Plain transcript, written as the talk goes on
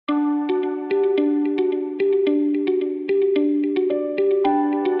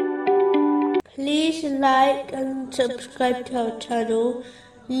like and subscribe to our channel.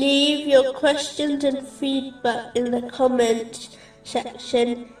 Leave your questions and feedback in the comments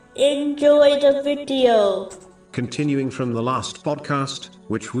section. Enjoy the video. Continuing from the last podcast,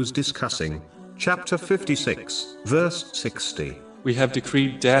 which was discussing chapter 56, verse 60. We have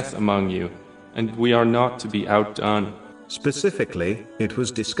decreed death among you, and we are not to be outdone. Specifically, it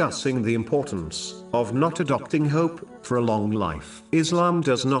was discussing the importance of not adopting hope for a long life. Islam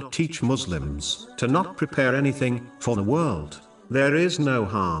does not teach Muslims to not prepare anything for the world. There is no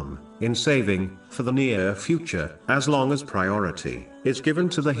harm in saving for the near future, as long as priority is given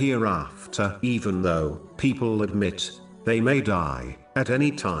to the hereafter, even though people admit they may die at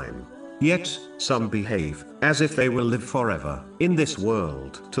any time. Yet, some behave as if they will live forever in this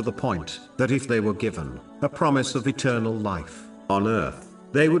world, to the point that if they were given a promise of eternal life on earth,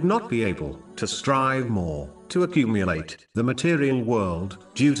 they would not be able to strive more to accumulate the material world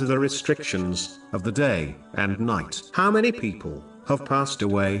due to the restrictions of the day and night. How many people have passed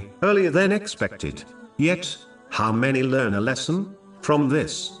away earlier than expected? Yet, how many learn a lesson from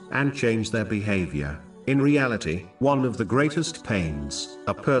this and change their behavior? In reality, one of the greatest pains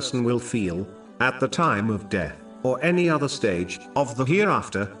a person will feel at the time of death, or any other stage of the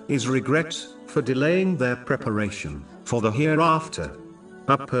hereafter, is regret for delaying their preparation for the hereafter.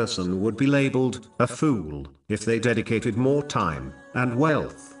 A person would be labeled a fool if they dedicated more time and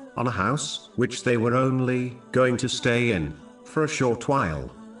wealth on a house which they were only going to stay in for a short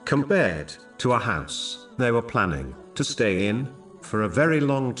while, compared to a house they were planning to stay in for a very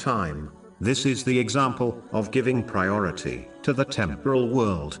long time. This is the example of giving priority to the temporal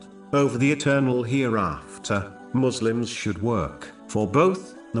world over the eternal hereafter. Muslims should work for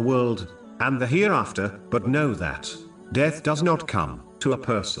both the world and the hereafter, but know that death does not come to a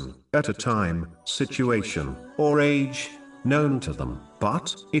person at a time, situation, or age known to them,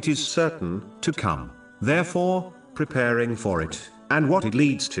 but it is certain to come. Therefore, preparing for it and what it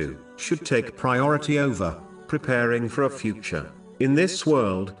leads to should take priority over preparing for a future in this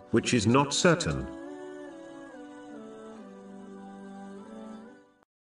world, which is not certain.